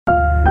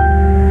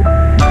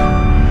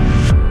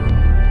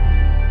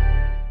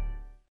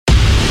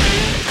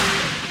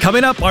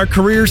Coming up, our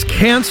careers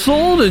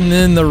canceled and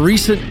then the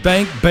recent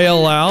bank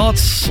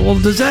bailouts. Well,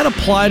 does that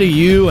apply to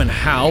you and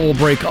how? We'll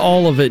break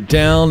all of it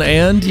down.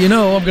 And,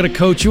 I'm going to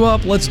coach you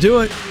up. Let's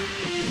do it.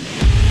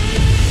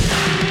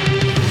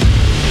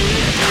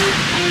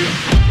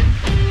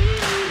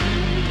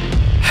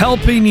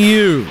 Helping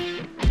you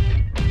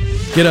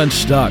get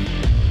unstuck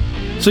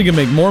so you can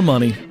make more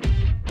money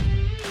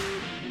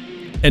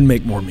and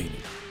make more meaning.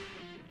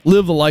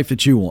 Live the life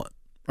that you want,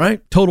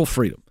 right? Total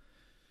freedom.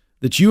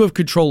 That you have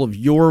control of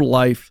your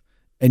life,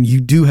 and you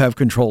do have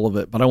control of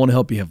it, but I want to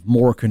help you have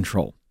more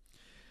control.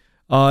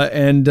 So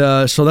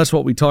that's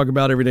what we talk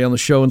about every day on the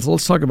show. And so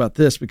let's talk about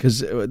this, because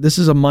this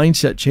is a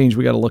mindset change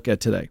we got to look at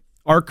today.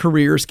 Our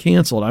career is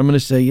canceled. I'm going to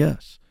say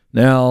yes.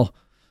 Now,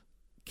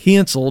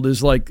 canceled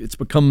is like it's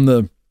become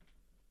the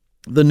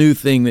new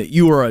thing that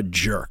you are a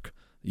jerk.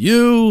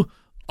 You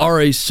are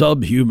a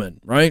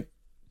subhuman, right?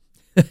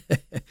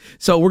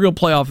 So we're going to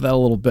play off of that a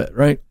little bit,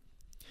 right?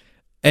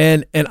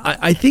 And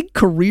I think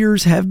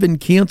careers have been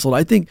canceled.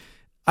 I think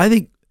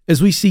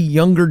as we see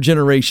younger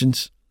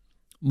generations,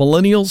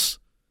 millennials,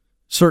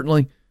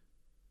 certainly,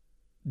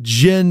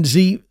 Gen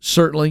Z,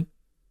 certainly,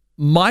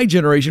 my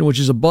generation, which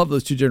is above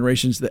those two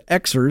generations, the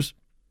Xers,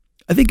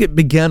 I think it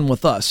began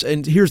with us.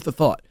 And here's the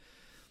thought.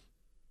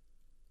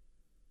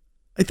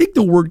 I think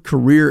the word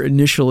career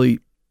initially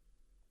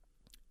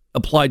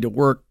applied to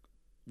work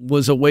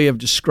was a way of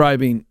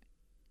describing,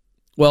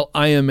 well,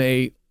 I am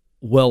a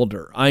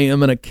welder. I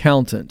am an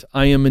accountant.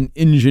 I am an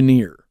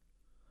engineer.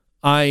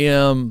 I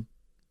am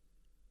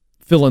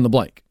fill in the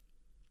blank.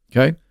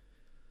 Okay?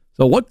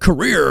 So what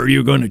career are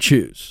you going to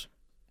choose?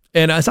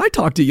 And as I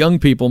talk to young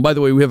people, and by the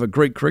way, we have a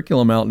great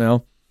curriculum out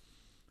now,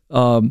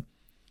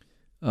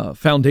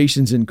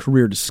 Foundations in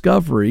Career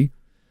Discovery,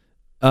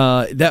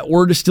 that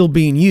word is still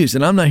being used,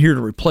 and I'm not here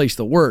to replace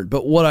the word,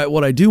 but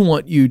what I do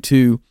want you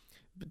to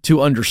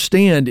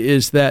understand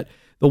is that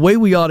the way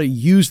we ought to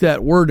use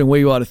that word and the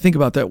way we ought to think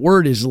about that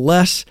word is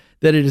less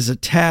that it is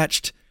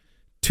attached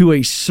to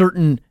a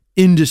certain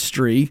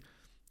industry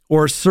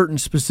or a certain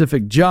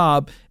specific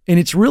job, and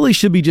it really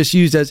should be just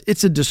used as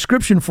it's a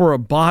description for a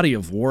body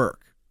of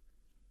work.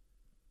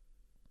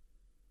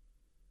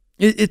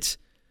 It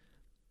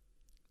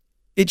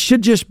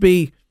should just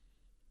be,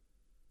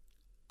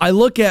 I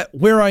look at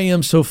where I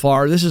am so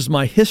far. This is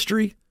my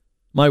history,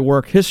 my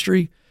work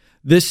history.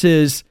 This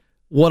is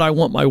what I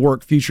want my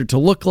work future to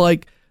look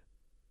like.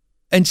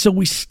 And so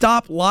we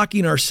stop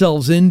locking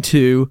ourselves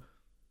into,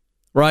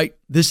 right,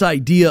 this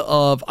idea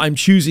of I'm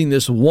choosing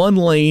this one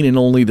lane and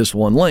only this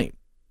one lane.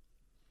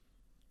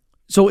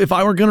 So if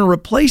I were going to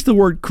replace the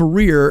word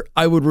career,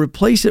 I would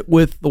replace it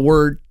with the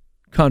word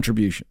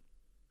contribution.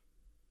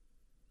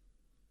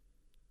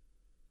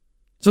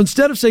 So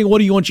instead of saying, what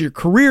do you want your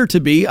career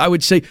to be? I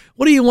would say,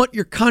 what do you want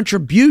your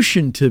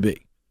contribution to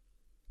be?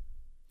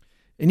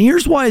 And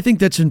here's why I think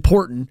that's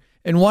important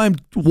and why I'm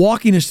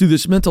walking us through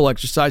this mental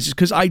exercise is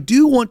because I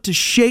do want to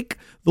shake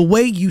the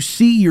way you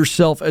see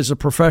yourself as a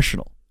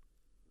professional.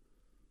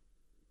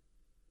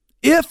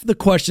 If the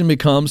question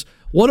becomes,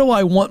 what do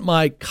I want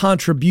my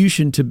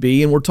contribution to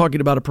be? And we're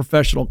talking about a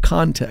professional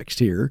context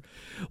here.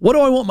 What do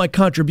I want my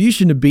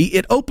contribution to be?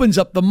 It opens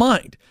up the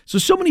mind.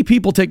 So many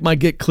people take my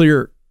Get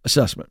Clear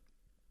assessment.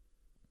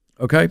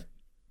 Okay?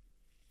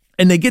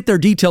 And they get their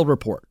detailed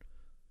report.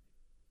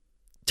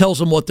 Tells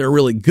them what they're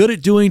really good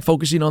at doing,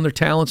 focusing on their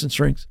talents and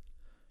strengths.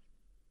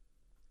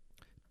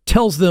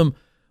 Tells them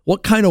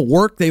what kind of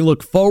work they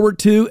look forward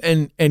to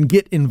and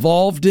get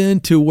involved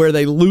in to where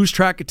they lose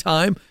track of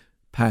time,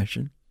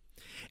 passion.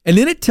 And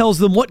then it tells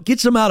them what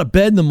gets them out of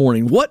bed in the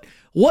morning, what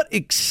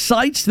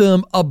excites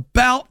them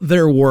about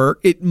their work.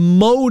 It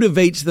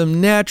motivates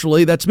them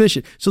naturally. That's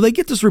mission. So they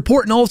get this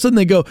report and all of a sudden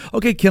they go,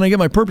 okay, can I get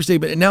my purpose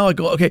statement? And now I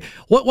go, okay,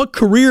 what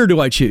career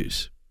do I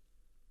choose?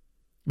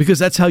 Because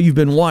that's how you've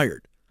been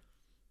wired.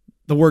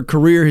 The word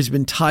career has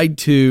been tied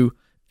to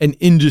an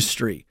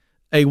industry,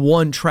 a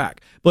one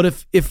track.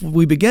 But if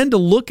we begin to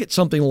look at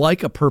something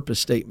like a purpose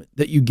statement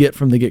that you get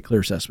from the Get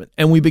Clear assessment,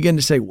 and we begin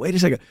to say, wait a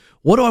second,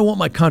 what do I want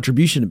my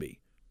contribution to be?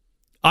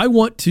 I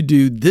want to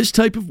do this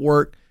type of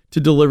work to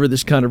deliver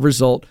this kind of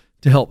result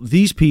to help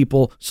these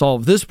people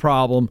solve this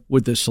problem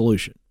with this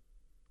solution.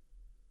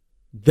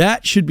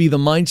 That should be the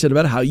mindset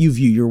about how you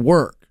view your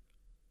work.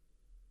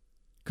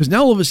 Because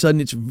now all of a sudden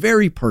it's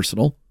very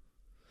personal,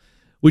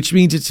 which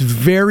means it's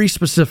very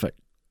specific,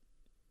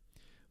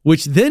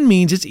 which then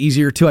means it's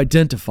easier to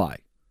identify.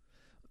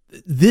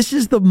 This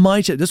is the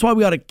mindset. That's why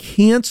we ought to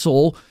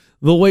cancel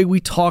the way we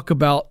talk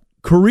about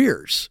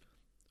careers.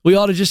 We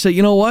ought to just say,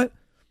 you know what?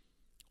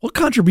 What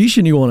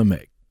contribution do you want to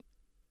make?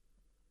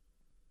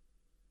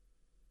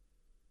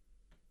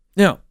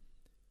 Now,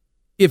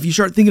 if you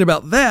start thinking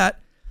about that,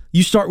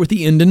 you start with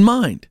the end in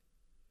mind.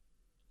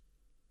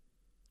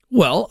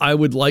 Well, I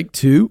would like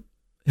to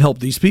help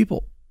these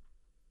people,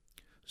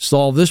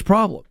 solve this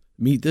problem,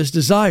 meet this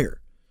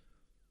desire,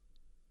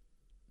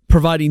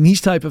 providing these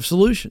type of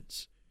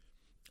solutions.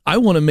 I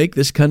want to make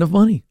this kind of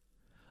money.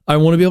 I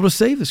want to be able to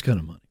save this kind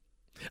of money.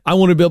 I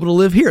want to be able to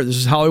live here. This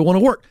is how I want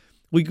to work.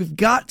 We've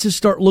got to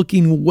start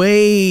looking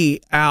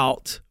way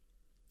out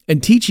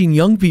and teaching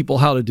young people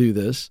how to do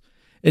this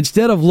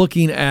instead of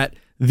looking at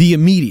the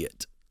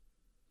immediate.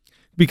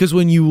 Because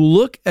when you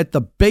look at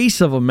the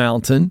base of a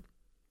mountain,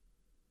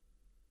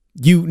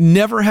 you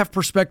never have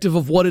perspective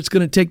of what it's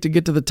going to take to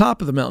get to the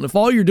top of the mountain. If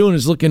all you're doing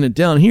is looking at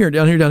down here,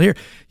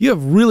 you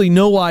have really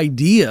no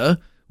idea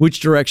which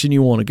direction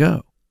you want to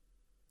go.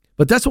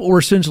 But that's what we're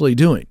essentially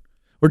doing.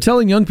 We're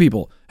telling young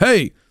people,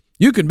 hey,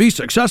 you can be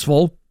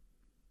successful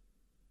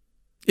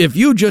if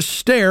you just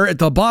stare at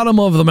the bottom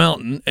of the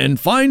mountain and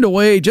find a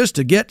way just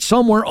to get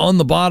somewhere on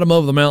the bottom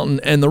of the mountain,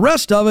 and the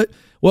rest of it,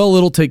 well,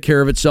 it'll take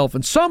care of itself,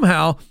 and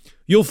somehow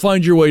you'll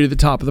find your way to the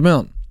top of the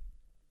mountain.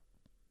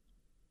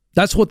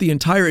 That's what the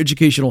entire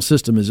educational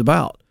system is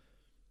about.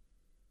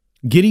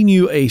 Getting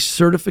you a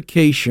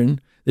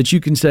certification that you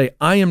can say,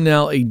 I am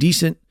now a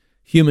decent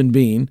human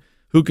being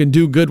who can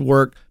do good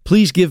work.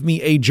 Please give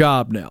me a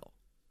job now.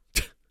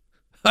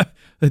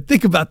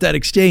 Think about that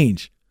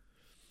exchange.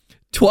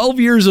 12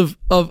 years of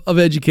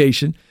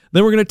education.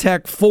 Then we're going to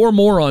tack 4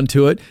 more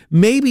onto it,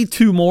 maybe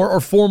 2 more or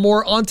 4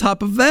 more on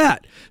top of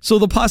that. So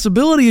the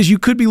possibility is you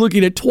could be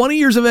looking at 20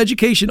 years of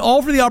education,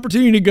 all for the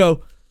opportunity to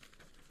go,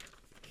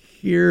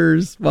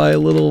 here's my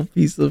little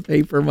piece of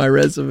paper, my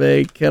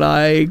resume. Can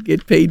I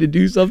get paid to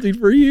do something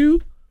for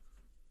you?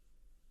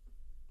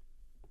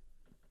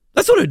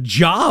 That's what a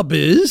job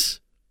is.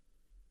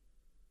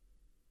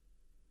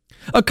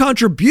 A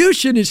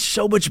contribution is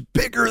so much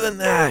bigger than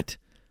that.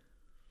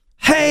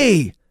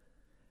 Hey,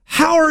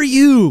 how are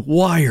you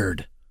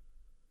wired?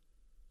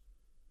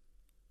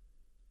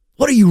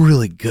 What are you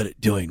really good at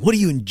doing? What do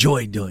you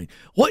enjoy doing?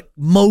 What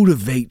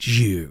motivates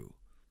you?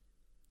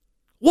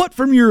 What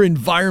from your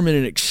environment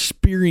and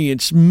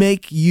experience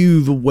make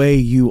you the way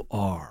you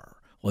are?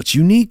 What's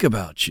unique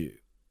about you?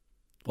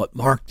 What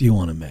mark do you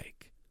want to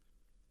make?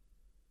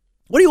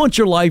 What do you want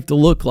your life to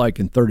look like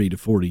in 30 to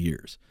 40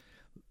 years?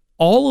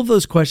 All of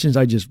those questions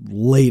I just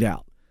laid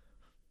out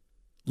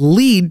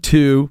lead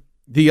to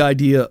the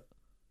idea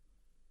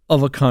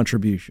of a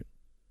contribution.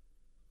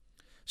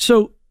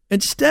 So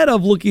instead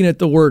of looking at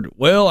the word,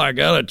 well, I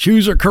got to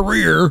choose a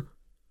career.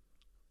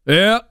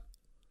 Yeah.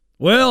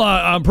 Well,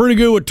 I'm pretty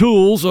good with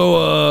tools.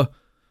 So,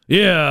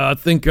 I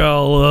think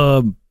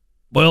I'll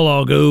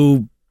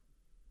go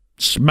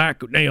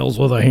smack nails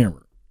with a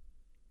hammer.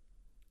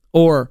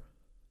 Or,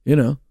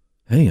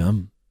 hey,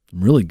 I'm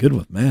really good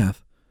with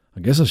math. I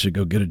guess I should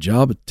go get a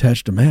job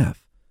attached to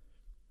math.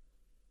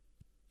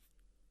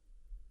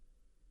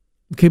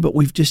 Okay, but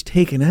we've just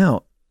taken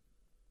out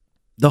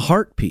the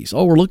heart piece.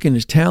 All we're looking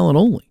is talent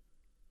only.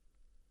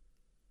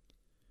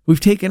 We've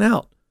taken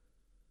out,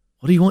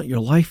 what do you want your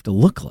life to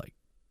look like?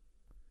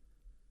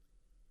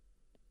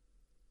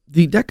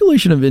 The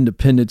Declaration of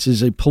Independence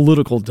is a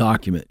political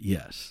document,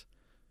 yes.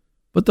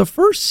 But the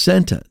first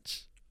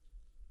sentence,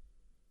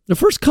 the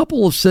first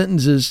couple of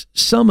sentences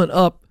sum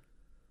up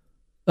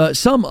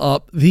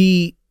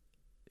the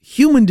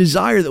human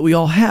desire that we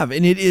all have,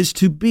 and it is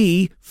to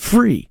be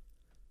free.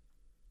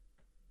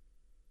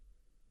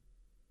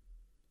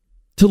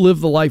 To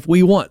live the life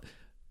we want.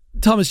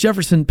 Thomas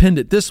Jefferson penned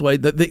it this way,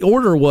 that the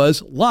order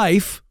was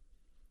life,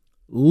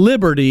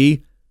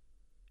 liberty,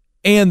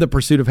 and the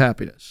pursuit of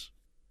happiness.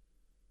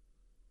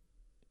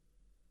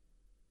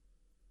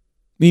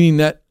 Meaning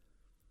that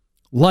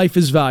life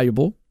is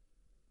valuable,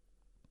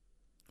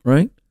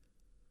 right?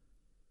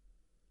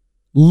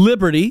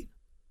 Liberty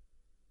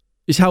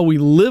is how we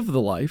live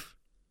the life,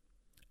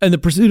 and the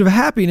pursuit of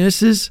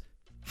happiness is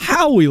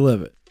how we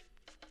live it.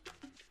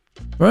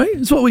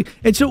 Right? So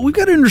we've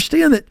got to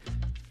understand that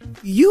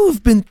you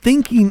have been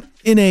thinking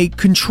in a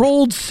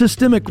controlled,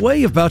 systemic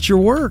way about your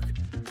work.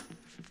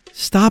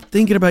 Stop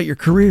thinking about your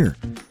career.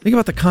 Think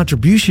about the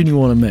contribution you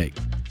want to make.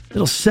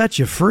 It'll set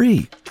you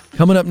free.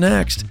 Coming up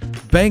next,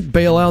 bank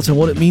bailouts and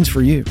what it means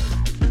for you.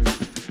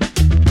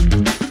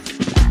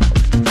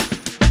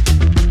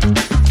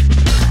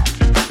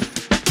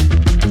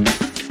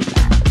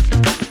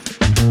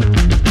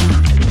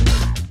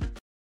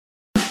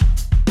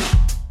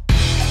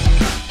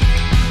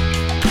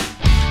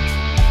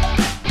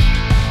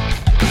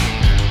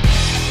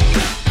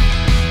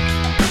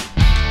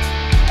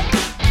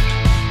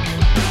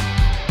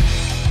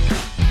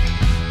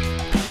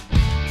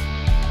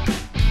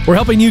 We're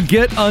helping you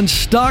get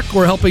unstuck.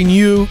 We're helping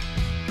you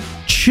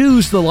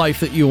choose the life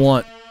that you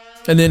want,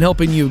 and then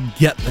helping you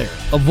get there,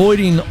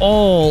 avoiding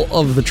all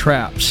of the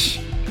traps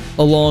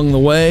along the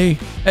way.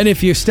 And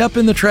if you step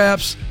in the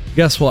traps,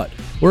 guess what?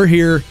 We're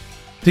here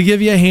to give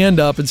you a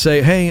hand up and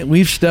say, hey,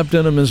 we've stepped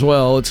in them as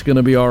well. It's going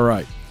to be all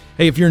right.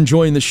 Hey, if you're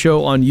enjoying the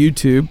show on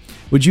YouTube,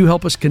 would you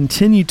help us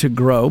continue to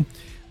grow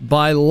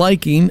by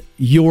liking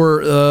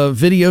your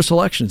video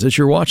selections that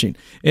you're watching?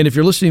 And if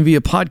you're listening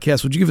via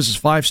podcast, would you give us a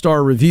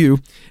 5-star review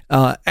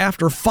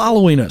after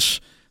following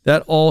us?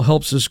 That all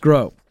helps us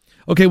grow.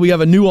 Okay, we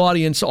have a new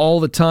audience all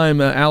the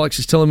time. Alex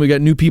is telling me we got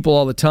new people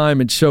all the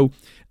time. And so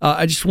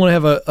I just want to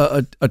have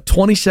a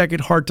 20-second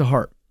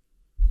heart-to-heart.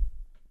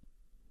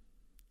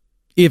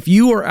 If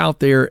you are out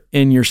there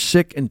and you're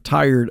sick and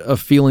tired of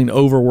feeling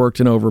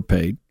overworked and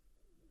overpaid,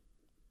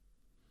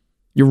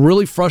 you're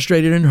really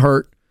frustrated and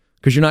hurt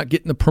because you're not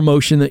getting the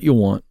promotion that you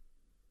want.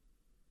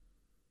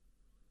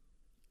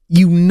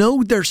 You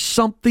know there's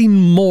something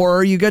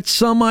more. You got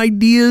some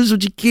ideas,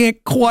 but you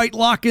can't quite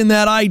lock in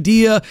that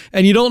idea,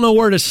 and you don't know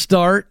where to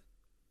start.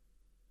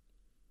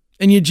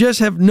 And you just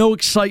have no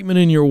excitement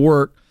in your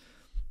work.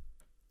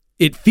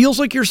 It feels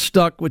like you're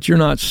stuck, but you're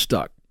not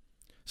stuck.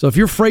 So if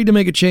you're afraid to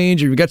make a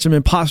change, or you've got some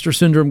imposter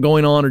syndrome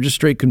going on, or just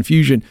straight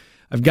confusion,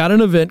 I've got an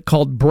event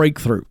called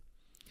Breakthrough.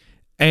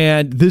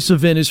 And this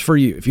event is for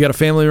you. If you got a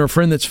family or a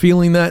friend that's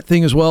feeling that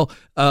thing as well,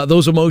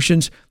 those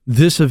emotions,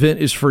 this event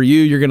is for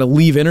you. You're going to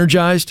leave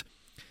energized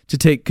to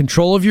take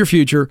control of your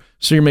future,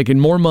 so you're making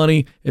more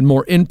money and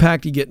more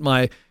impact. You get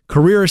my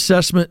career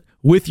assessment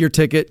with your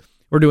ticket.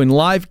 We're doing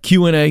live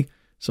Q&A,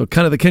 so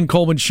kind of the Ken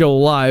Coleman Show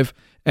live.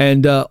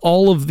 And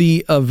all of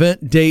the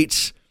event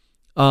dates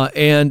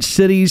and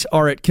cities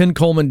are at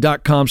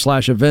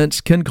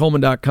kencoleman.com/events,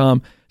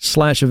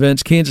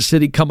 kencoleman.com/events. Kansas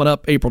City coming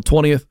up April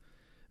 20th.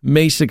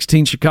 May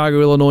 16th,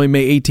 Chicago, Illinois.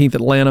 May 18th,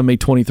 Atlanta. May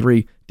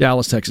 23,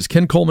 Dallas, Texas.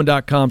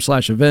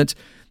 KenColeman.com/events.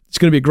 It's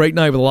going to be a great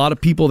night with a lot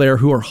of people there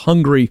who are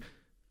hungry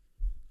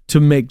to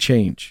make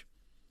change.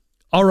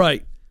 All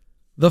right.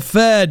 The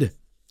Fed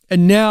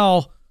and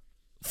now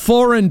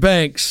foreign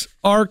banks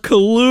are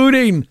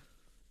colluding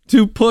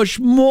to push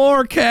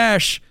more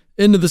cash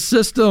into the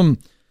system.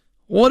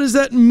 What does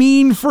that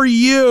mean for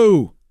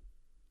you?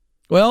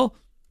 Well,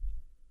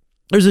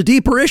 there's a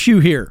deeper issue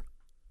here.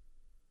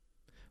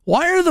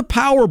 Why are the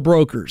power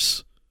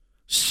brokers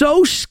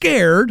so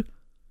scared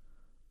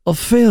of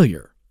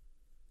failure?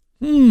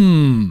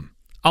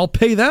 I'll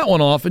pay that one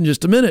off in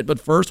just a minute. But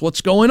first, what's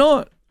going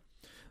on?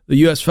 The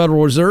U.S.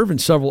 Federal Reserve and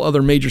several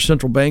other major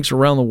central banks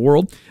around the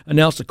world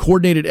announced a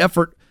coordinated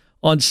effort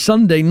on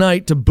Sunday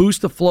night to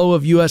boost the flow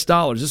of U.S.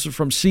 dollars. This is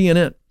from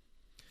CNN.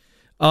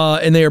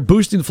 And they are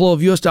boosting the flow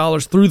of U.S.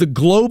 dollars through the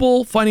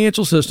global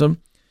financial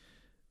system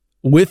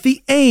with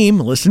the aim,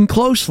 listen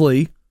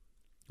closely,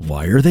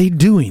 why are they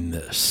doing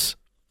this?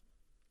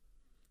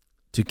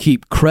 To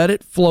keep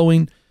credit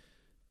flowing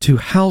to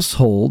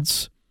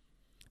households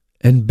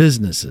and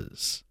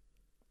businesses.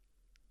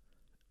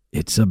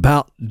 It's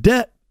about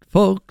debt,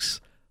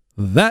 folks.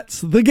 That's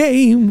the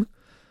game.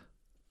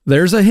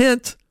 There's a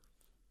hint.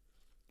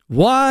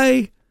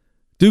 Why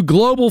do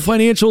global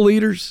financial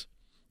leaders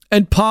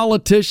and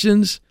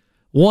politicians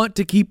want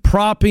to keep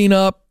propping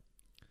up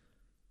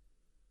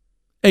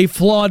a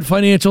flawed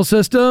financial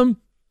system?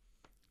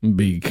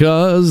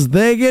 Because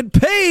they get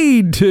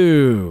paid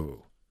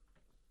to.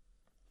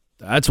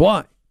 That's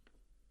why.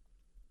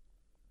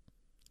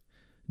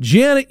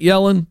 Janet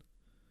Yellen,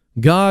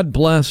 God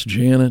bless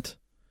Janet.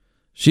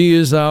 She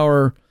is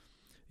our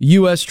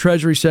U.S.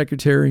 Treasury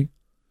Secretary.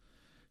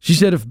 She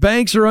said if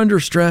banks are under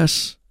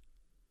stress,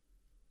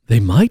 they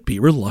might be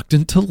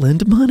reluctant to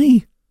lend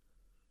money.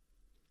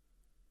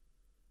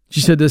 She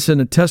said this in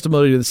a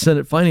testimony to the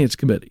Senate Finance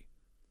Committee.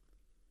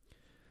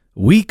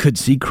 We could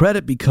see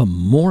credit become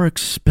more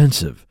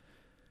expensive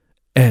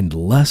and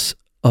less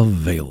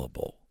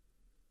available.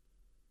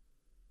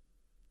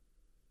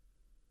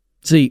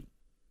 See,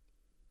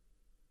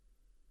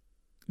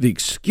 the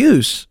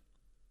excuse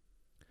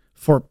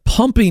for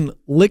pumping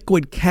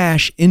liquid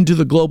cash into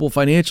the global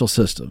financial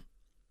system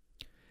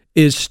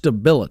is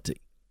stability.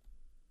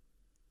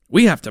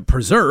 We have to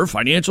preserve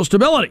financial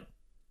stability.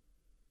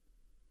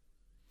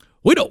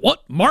 We don't want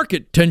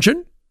market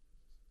tension.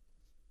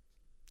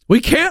 We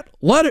can't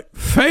let it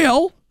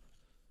fail.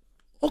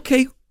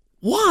 Okay,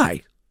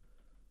 why?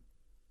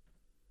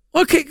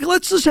 Okay,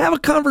 let's just have a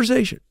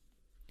conversation.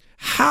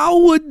 How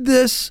would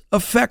this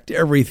affect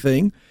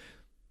everything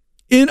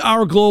in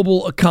our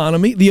global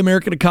economy, the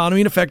American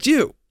economy, and affect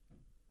you?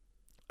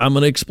 I'm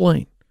going to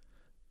explain.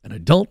 And I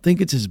don't think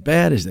it's as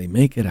bad as they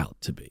make it out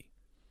to be.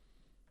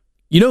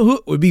 You know who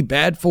it would be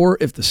bad for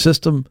if the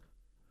system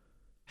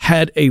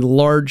had a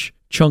large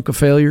chunk of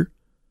failure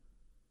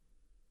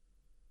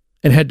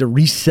and had to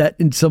reset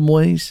in some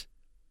ways?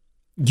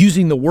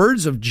 Using the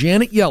words of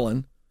Janet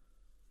Yellen,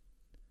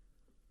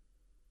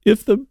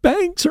 if the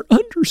banks are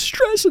under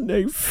stress and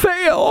they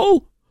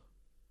fail,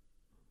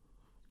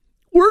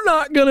 we're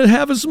not going to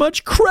have as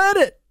much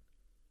credit.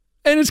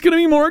 And it's going to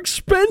be more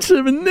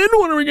expensive. And then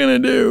what are we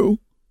going to do?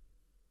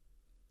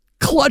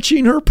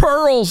 Clutching her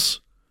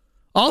pearls.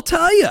 I'll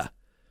tell you,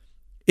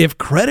 if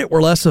credit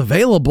were less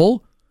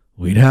available,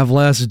 we'd have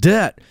less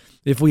debt.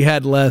 If we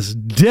had less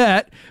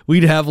debt,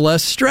 we'd have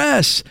less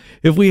stress.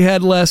 If we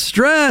had less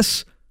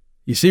stress,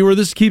 you see where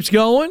this keeps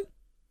going?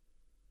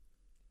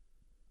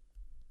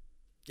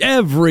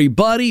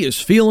 Everybody is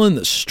feeling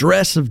the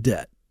stress of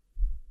debt.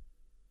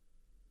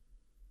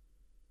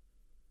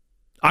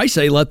 I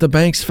say let the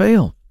banks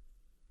fail.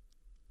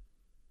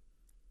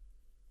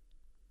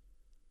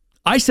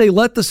 I say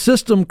let the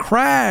system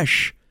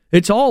crash.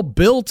 It's all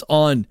built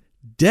on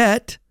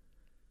debt.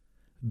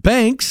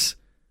 Banks,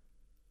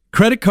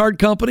 credit card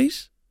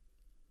companies,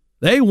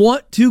 they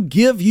want to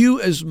give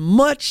you as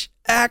much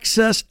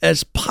access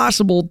as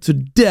possible to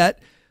debt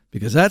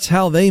because that's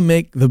how they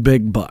make the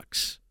big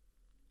bucks.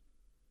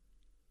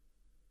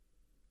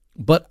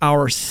 But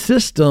our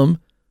system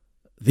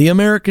the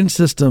American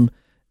system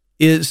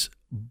is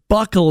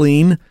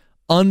buckling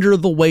under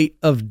the weight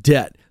of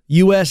debt.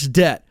 U.S.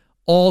 debt,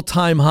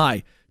 all-time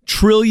high.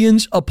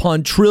 Trillions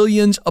upon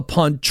trillions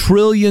upon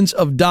trillions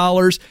of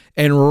dollars.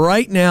 And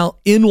right now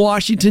in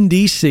Washington,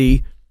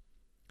 D.C.,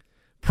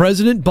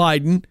 President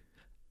Biden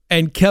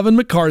and Kevin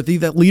McCarthy,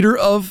 the leader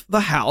of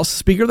the House,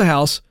 Speaker of the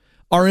House,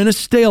 are in a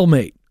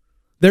stalemate.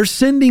 They're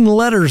sending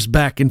letters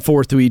back and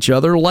forth to each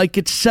other like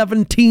it's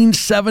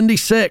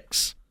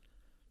 1776.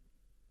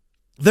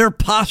 They're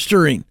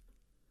posturing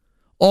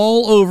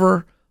all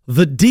over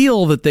the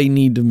deal that they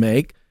need to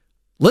make.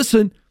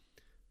 Listen,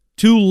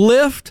 to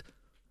lift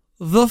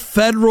the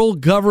federal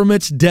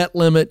government's debt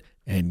limit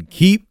and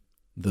keep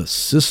the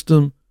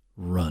system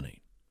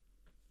running.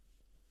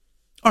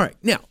 All right,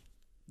 now,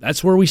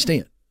 that's where we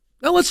stand.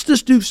 Now let's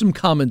just do some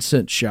common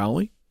sense, shall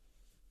we?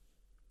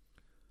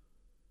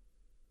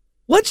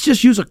 Let's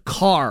just use a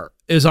car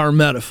as our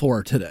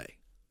metaphor today.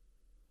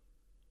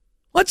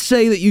 Let's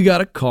say that you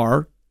got a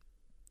car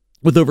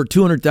with over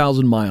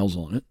 200,000 miles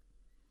on it,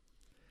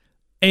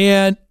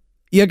 and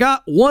you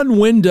got one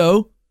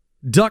window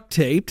duct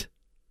taped.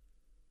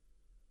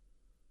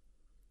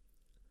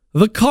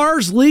 The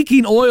car's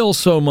leaking oil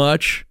so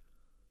much,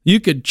 you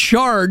could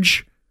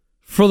charge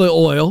for the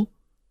oil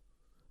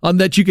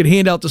that you could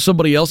hand out to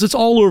somebody else. It's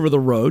all over the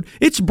road.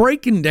 It's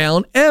breaking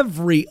down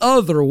every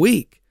other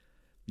week.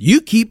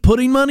 You keep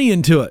putting money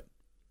into it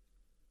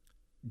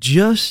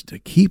just to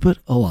keep it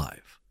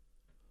alive.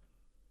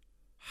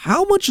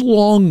 How much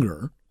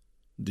longer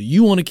do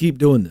you want to keep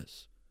doing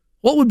this?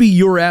 What would be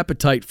your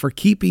appetite for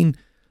keeping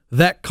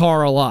that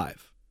car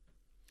alive?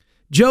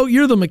 Joe,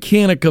 you're the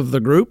mechanic of the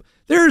group.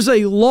 There's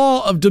a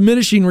law of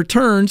diminishing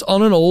returns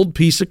on an old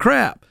piece of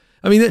crap.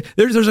 I mean,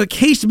 there's a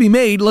case to be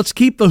made. Let's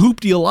keep the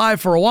hoopty alive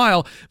for a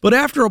while. But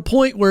after a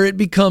point where it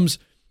becomes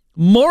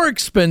more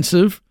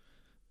expensive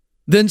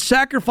than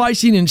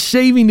sacrificing and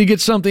saving to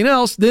get something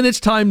else, then it's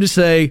time to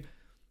say,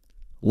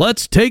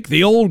 let's take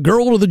the old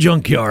girl to the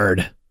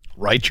junkyard.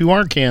 Right you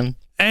are, Ken.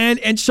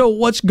 And so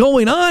what's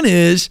going on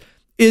is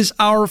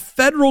our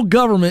federal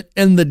government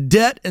and the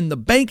debt and the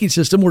banking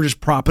system, we're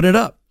just propping it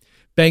up.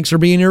 Banks are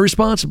being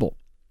irresponsible.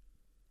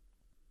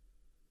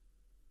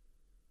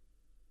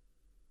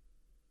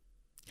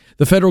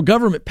 The federal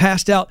government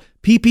passed out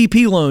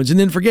PPP loans and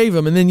then forgave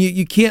them. And then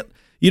you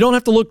don't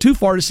have to look too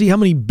far to see how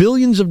many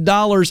billions of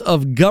dollars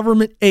of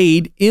government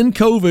aid in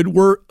COVID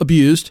were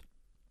abused,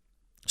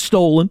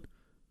 stolen,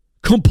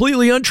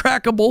 completely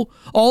untrackable.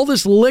 All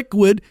this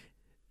liquid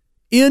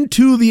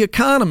into the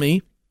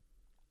economy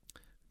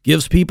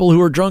gives people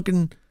who are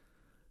drunken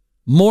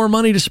more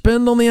money to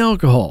spend on the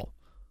alcohol.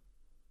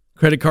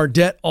 Credit card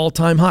debt,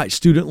 all-time high.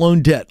 Student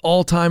loan debt,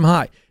 all-time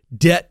high.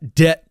 Debt.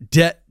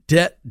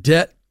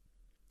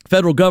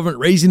 Federal government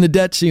raising the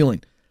debt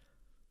ceiling.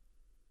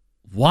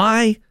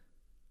 Why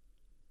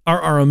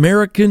are our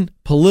American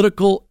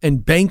political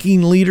and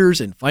banking leaders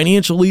and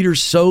financial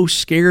leaders so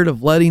scared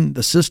of letting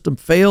the system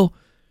fail?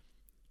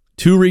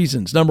 Two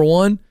reasons. Number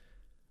one,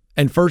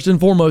 and first and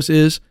foremost,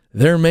 is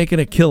they're making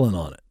a killing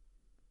on it.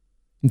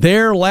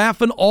 They're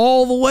laughing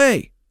all the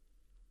way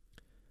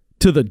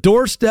to the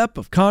doorstep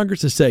of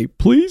Congress to say,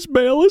 please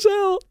bail us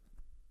out.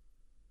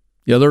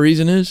 The other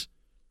reason is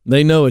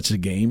they know it's a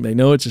game. They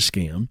know it's a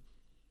scam.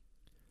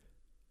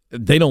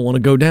 They don't want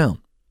to go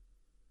down.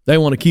 They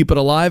want to keep it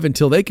alive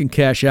until they can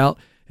cash out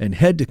and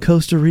head to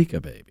Costa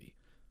Rica, baby,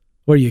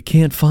 where you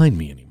can't find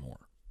me anymore.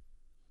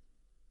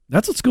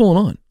 That's what's going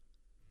on.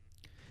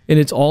 And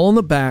it's all on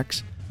the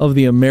backs of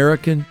the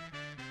American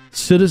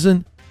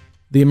citizen,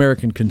 the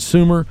American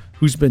consumer,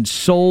 who's been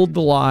sold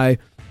the lie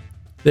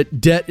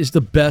that debt is the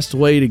best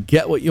way to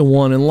get what you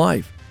want in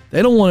life.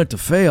 They don't want it to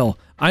fail.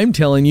 I'm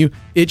telling you,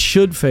 it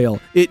should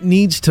fail. It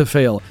needs to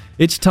fail.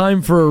 It's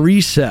time for a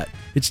reset.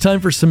 It's time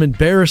for some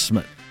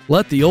embarrassment.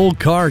 Let the old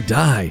car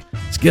die.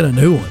 Let's get a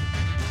new one.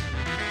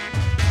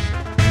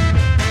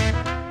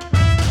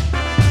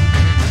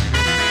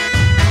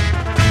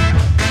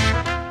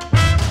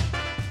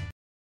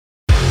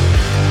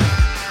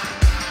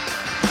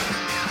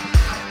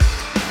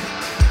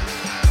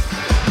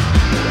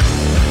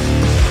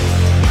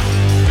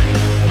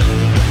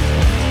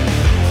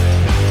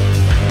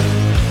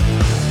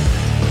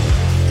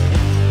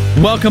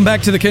 Welcome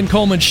back to the Ken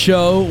Coleman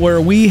Show,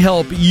 where we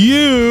help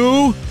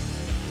you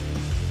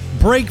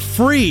break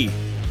free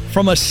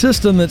from a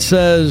system that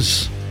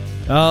says,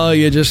 oh,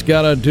 you just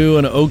got to do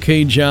an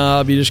okay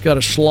job. You just got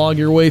to slog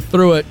your way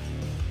through it.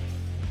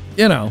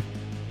 You know,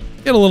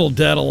 get a little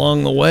debt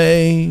along the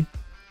way.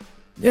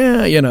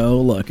 Yeah,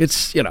 look,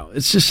 it's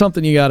just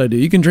something you got to do.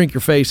 You can drink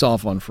your face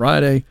off on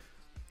Friday.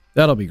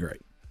 That'll be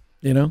great.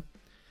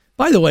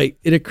 By the way,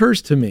 it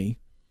occurs to me,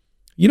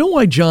 you know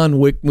why John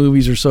Wick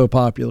movies are so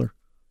popular?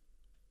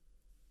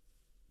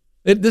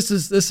 This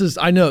is.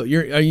 I know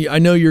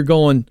you're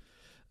going.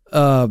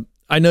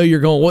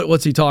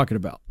 What's he talking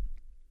about?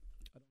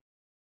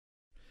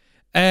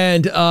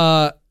 And is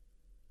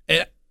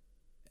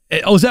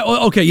that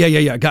okay?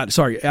 Yeah. Got it.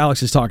 Sorry,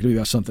 Alex is talking to me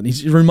about something.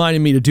 He's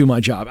reminding me to do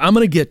my job. I'm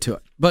going to get to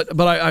it, but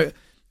I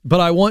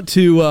want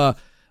to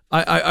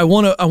I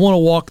want to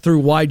walk through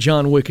why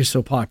John Wick is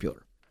so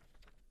popular.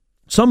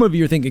 Some of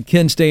you are thinking,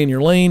 Ken, stay in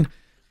your lane.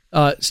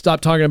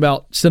 Stop talking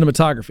about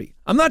cinematography.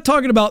 I'm not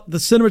talking about the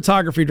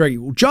cinematography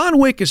directly. John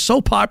Wick is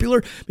so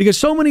popular because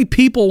so many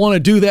people want to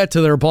do that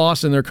to their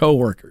boss and their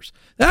coworkers.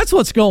 That's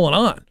what's going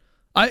on.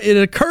 It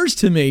occurs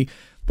to me,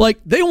 like,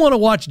 they want to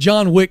watch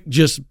John Wick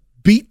just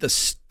beat the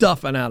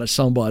stuffing out of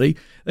somebody.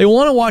 They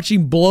want to watch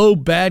him blow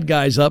bad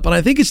guys up, and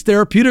I think it's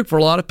therapeutic for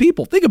a lot of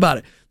people. Think about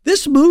it.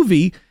 This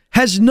movie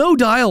has no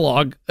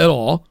dialogue at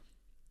all,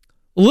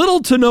 little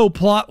to no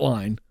plot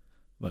line,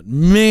 but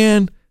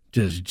man,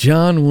 does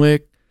John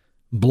Wick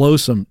blow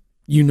some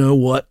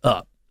you-know-what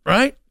up,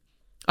 right?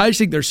 I just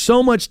think there's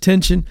so much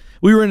tension.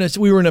 We were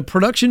in a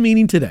production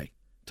meeting today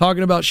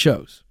talking about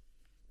shows.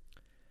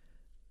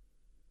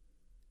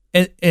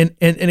 And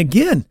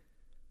again,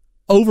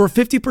 over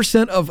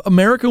 50% of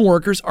American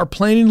workers are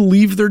planning to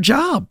leave their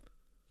job.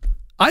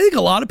 I think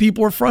a lot of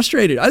people are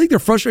frustrated. I think they're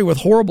frustrated with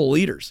horrible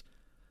leaders.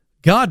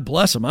 God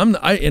bless them.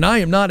 I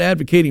am not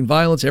advocating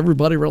violence.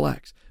 Everybody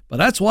relax. But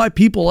that's why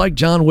people like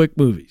John Wick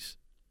movies.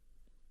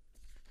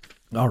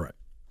 All right.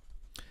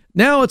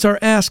 Now it's our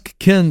Ask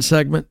Ken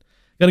segment.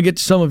 Going to get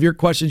to some of your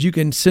questions. You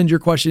can send your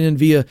question in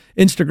via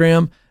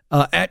Instagram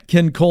at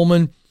Ken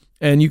Coleman.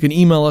 And you can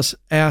email us,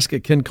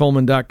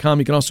 ask@kencoleman.com.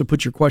 You can also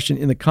put your question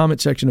in the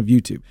comment section of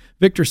YouTube.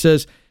 Victor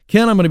says,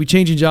 Ken, I'm going to be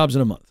changing jobs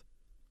in a month,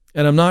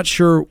 and I'm not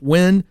sure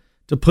when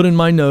to put in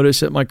my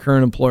notice at my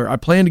current employer. I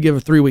plan to give a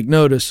 3-week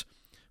notice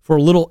for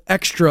a little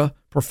extra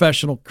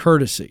professional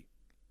courtesy.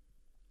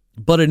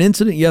 But an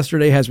incident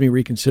yesterday has me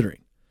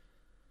reconsidering.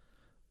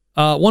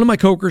 One of my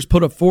coworkers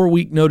put a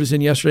 4-week notice in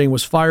yesterday and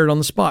was fired on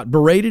the spot,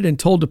 berated and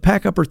told to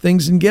pack up her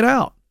things and get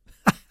out.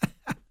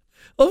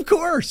 Of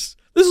course.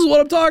 This is what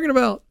I'm talking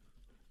about.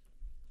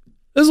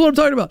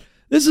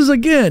 This is,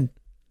 again,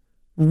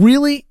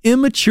 really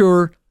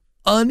immature,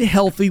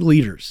 unhealthy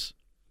leaders.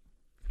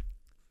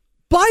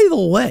 By the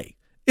way,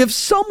 if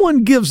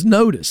someone gives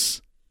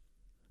notice,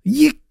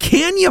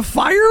 can you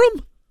fire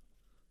them?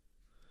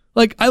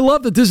 Like, I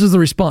love that this is the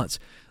response.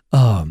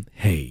 Bob,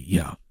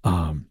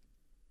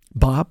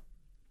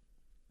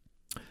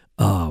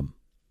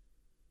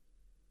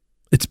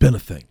 it's been a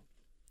thing.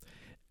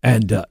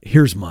 And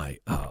here's my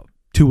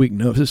 2-week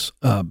notice,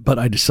 but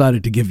I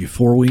decided to give you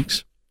 4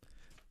 weeks.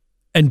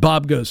 And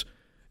Bob goes,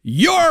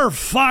 you're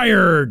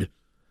fired.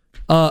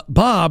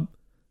 Bob,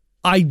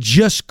 I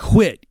just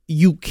quit.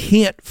 You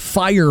can't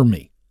fire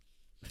me.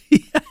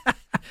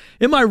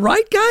 Am I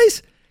right,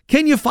 guys?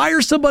 Can you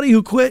fire somebody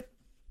who quit?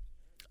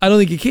 I don't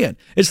think you can.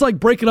 It's like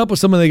breaking up with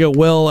someone. They go,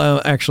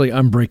 well, actually,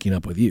 I'm breaking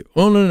up with you.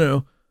 Oh,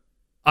 no.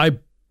 I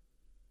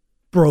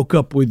broke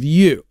up with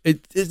you.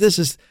 This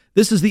is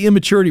the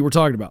immaturity we're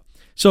talking about.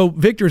 So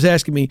Victor's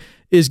asking me,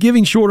 is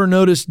giving shorter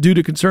notice due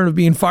to concern of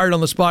being fired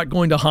on the spot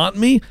going to haunt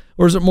me,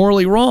 or is it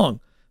morally wrong?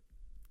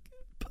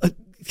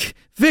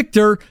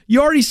 Victor, you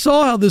already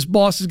saw how this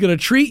boss is going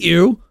to treat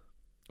you.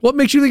 What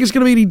makes you think it's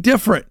going to be any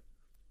different?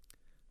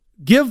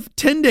 Give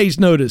 10 days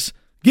notice.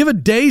 Give a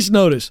day's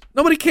notice.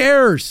 Nobody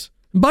cares.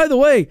 And by the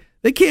way,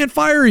 they can't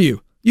fire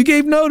you. You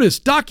gave notice.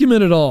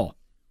 Document it all.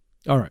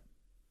 All right.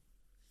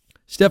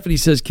 Stephanie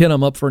says, Ken,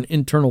 I'm up for an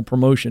internal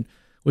promotion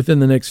within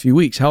the next few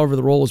weeks. However,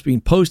 the role is being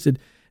posted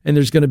and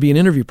there's going to be an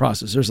interview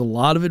process. There's a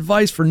lot of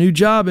advice for new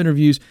job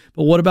interviews,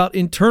 but what about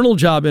internal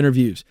job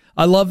interviews?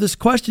 I love this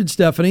question,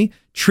 Stephanie.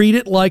 Treat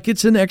it like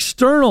it's an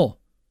external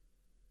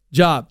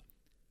job.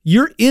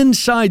 You're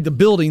inside the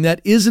building.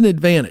 That is an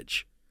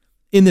advantage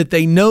in that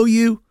they know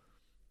you,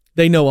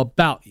 they know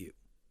about you.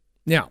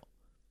 Now,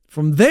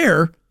 from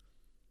there,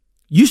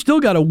 you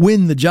still got to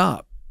win the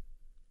job.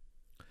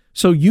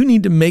 So you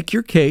need to make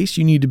your case.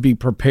 You need to be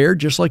prepared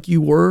just like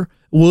you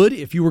would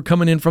if you were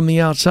coming in from the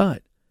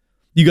outside.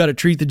 You got to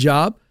treat the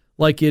job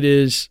like it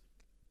is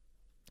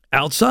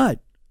outside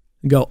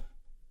and go,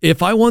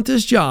 if I want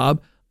this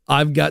job,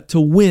 I've got to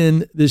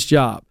win this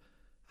job.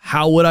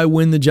 How would I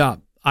win the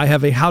job? I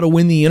have a how to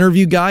win the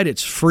interview guide.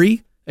 It's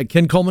free at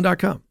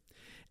kencoleman.com.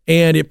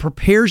 And it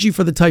prepares you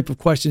for the type of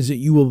questions that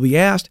you will be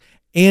asked,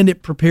 and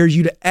it prepares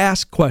you to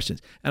ask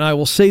questions. And I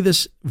will say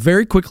this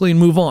very quickly and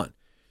move on.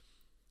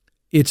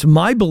 It's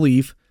my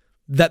belief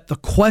that the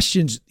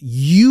questions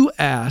you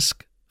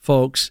ask,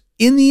 folks,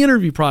 in the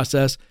interview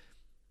process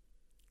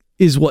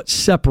is what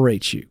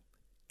separates you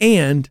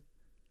and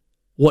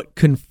what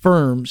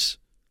confirms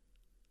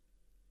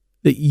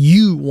that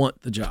you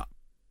want the job.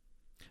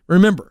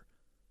 Remember,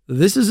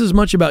 this is as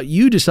much about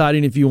you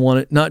deciding if you want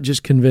it, not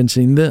just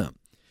convincing them.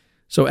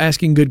 So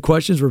asking good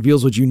questions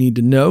reveals what you need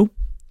to know.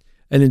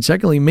 And then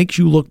secondly, makes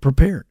you look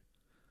prepared.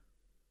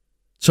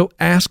 So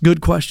ask good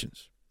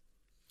questions.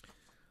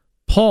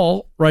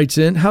 Paul writes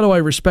in, how do I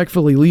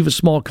respectfully leave a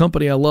small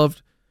company I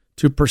love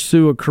to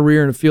pursue a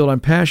career in a field I'm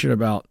passionate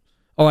about?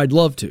 Oh, I'd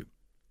love to.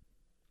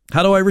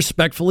 How do I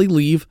respectfully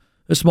leave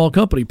a small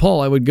company?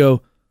 Paul, I would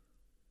go,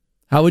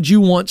 how would you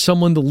want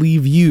someone to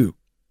leave you?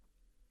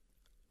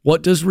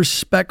 What does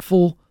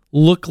respectful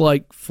look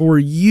like for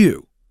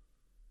you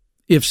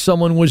if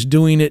someone was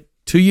doing it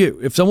to you?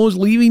 If someone was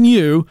leaving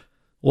you,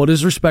 what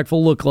does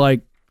respectful look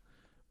like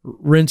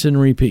rinse and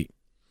repeat.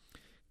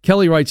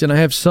 Kelly writes in,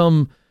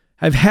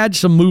 I've had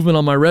some movement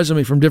on my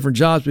resume from different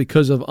jobs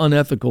because of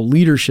unethical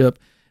leadership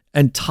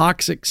and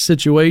toxic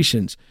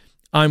situations.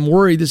 I'm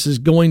worried this is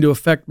going to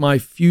affect my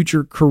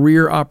future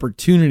career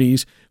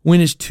opportunities.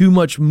 When is too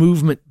much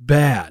movement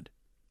bad?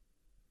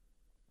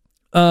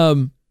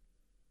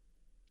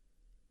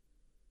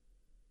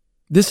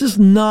 This is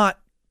not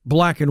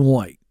black and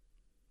white.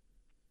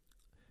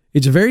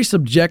 It's very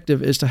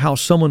subjective as to how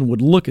someone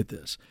would look at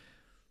this.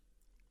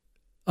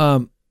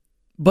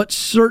 But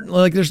certainly,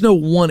 like, there's no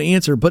one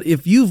answer. But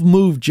if you've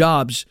moved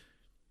jobs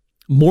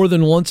more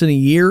than once in a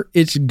year,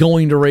 it's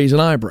going to raise an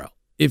eyebrow.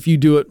 If you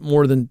do it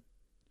more than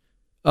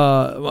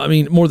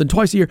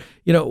twice a year,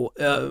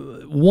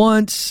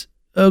 once,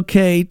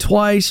 okay,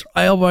 twice,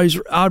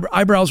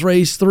 eyebrows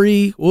raised,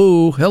 3,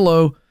 whoa,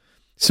 hello.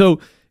 So,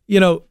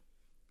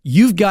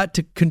 you've got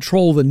to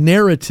control the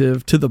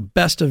narrative to the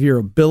best of your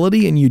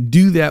ability, and you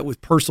do that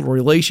with personal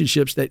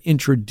relationships that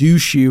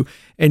introduce you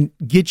and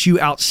get you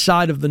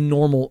outside of the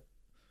normal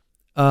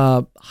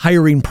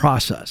hiring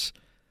process.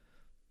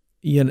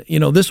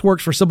 This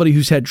works for somebody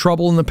who's had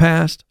trouble in the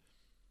past,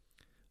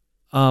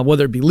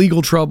 whether it be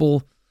legal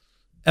trouble,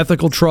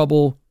 ethical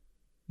trouble,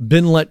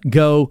 been let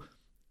go.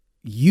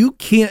 You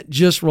can't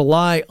just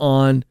rely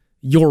on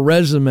your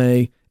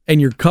resume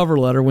and your cover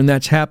letter when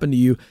that's happened to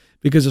you,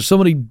 because if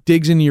somebody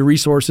digs into your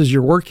resources,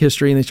 your work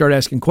history, and they start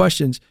asking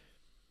questions,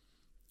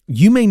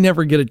 you may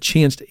never get a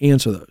chance to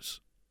answer those.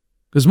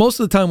 Because most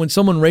of the time when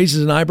someone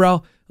raises an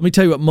eyebrow, let me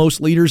tell you what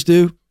most leaders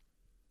do.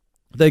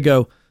 They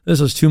go, this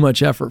is too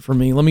much effort for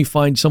me. Let me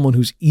find someone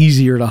who's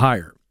easier to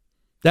hire.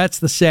 That's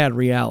the sad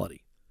reality.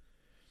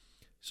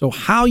 So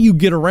how you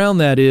get around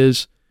that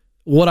is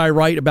what I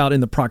write about in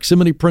the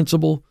proximity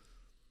principle.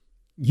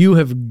 You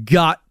have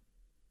got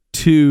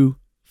to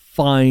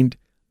find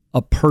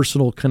a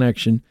personal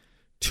connection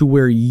to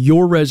where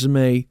your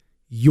resume,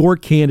 your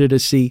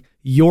candidacy,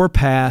 your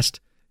past,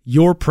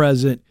 your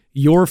present,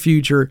 your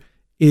future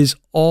is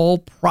all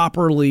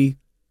properly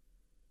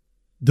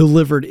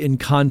delivered in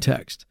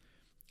context.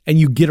 And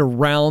you get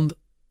around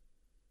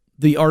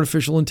the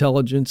artificial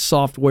intelligence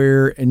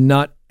software and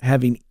not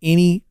having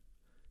any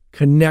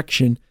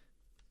connection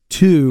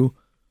to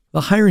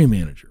the hiring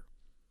manager.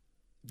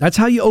 That's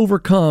how you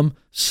overcome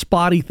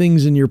spotty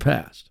things in your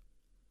past.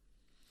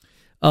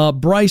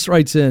 Bryce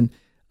writes in,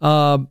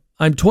 I am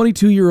a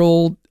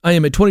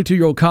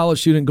 22-year-old college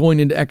student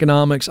going into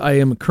economics. I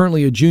am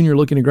currently a junior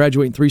looking to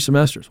graduate in 3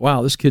 semesters.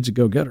 Wow, this kid's a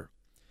go-getter.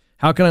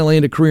 How can I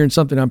land a career in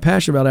something I'm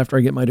passionate about after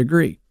I get my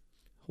degree?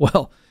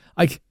 Well,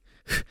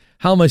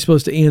 how am I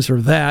supposed to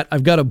answer that?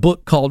 I've got a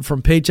book called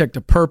From Paycheck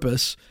to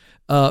Purpose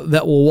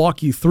that will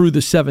walk you through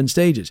the 7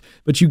 stages.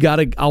 But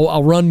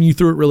I'll run you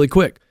through it really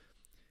quick.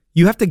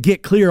 You have to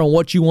get clear on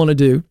what you want to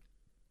do,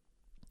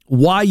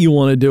 why you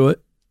want to do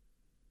it,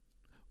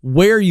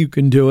 where you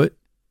can do it,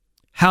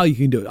 how you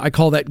can do it. I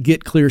call that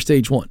get clear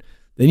stage 1.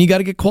 Then you got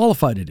to get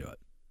qualified to do it.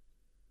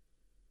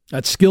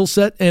 That's skill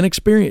set and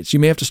experience. You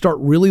may have to start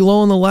really low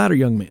on the ladder,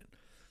 young man.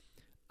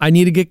 I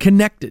need to get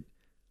connected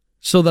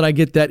so that I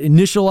get that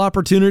initial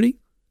opportunity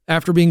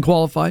after being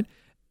qualified,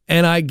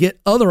 and I get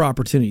other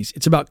opportunities.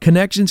 It's about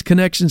connections.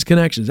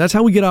 That's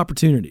how we get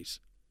opportunities.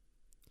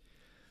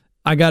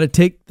 I got to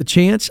take the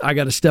chance. I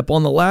got to step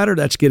on the ladder.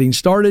 That's getting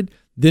started.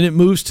 Then it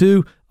moves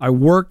to I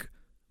work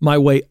my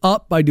way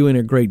up by doing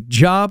a great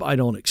job. I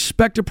don't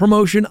expect a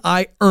promotion.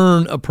 I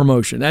earn a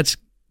promotion. That's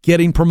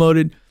getting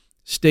promoted.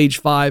 Stage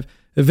 5.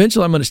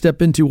 Eventually, I'm going to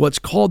step into what's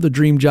called the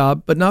dream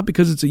job, but not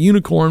because it's a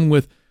unicorn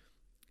with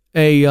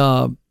a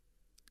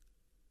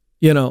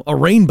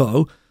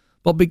rainbow,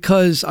 but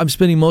because I'm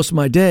spending most of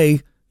my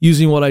day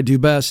using what I do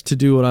best to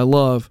do what I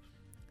love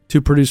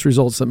to produce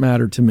results that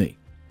matter to me.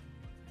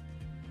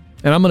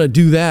 And I'm going to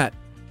do that,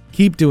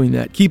 keep doing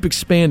that, keep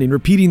expanding,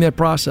 repeating that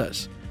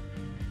process.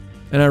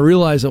 And I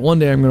realize that one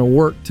day I'm going to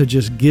work to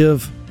just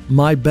give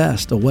my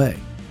best away.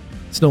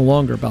 It's no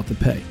longer about the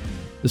pay.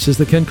 This is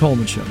the Ken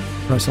Coleman Show.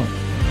 Press on.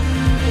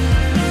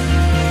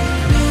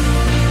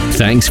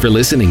 Thanks for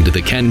listening to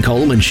the Ken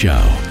Coleman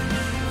Show.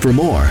 For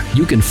more,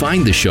 you can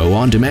find the show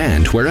on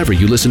demand wherever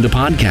you listen to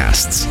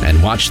podcasts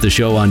and watch the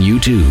show on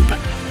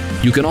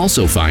YouTube. You can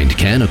also find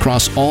Ken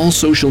across all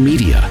social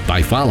media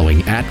by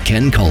following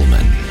 @Ken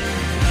Coleman.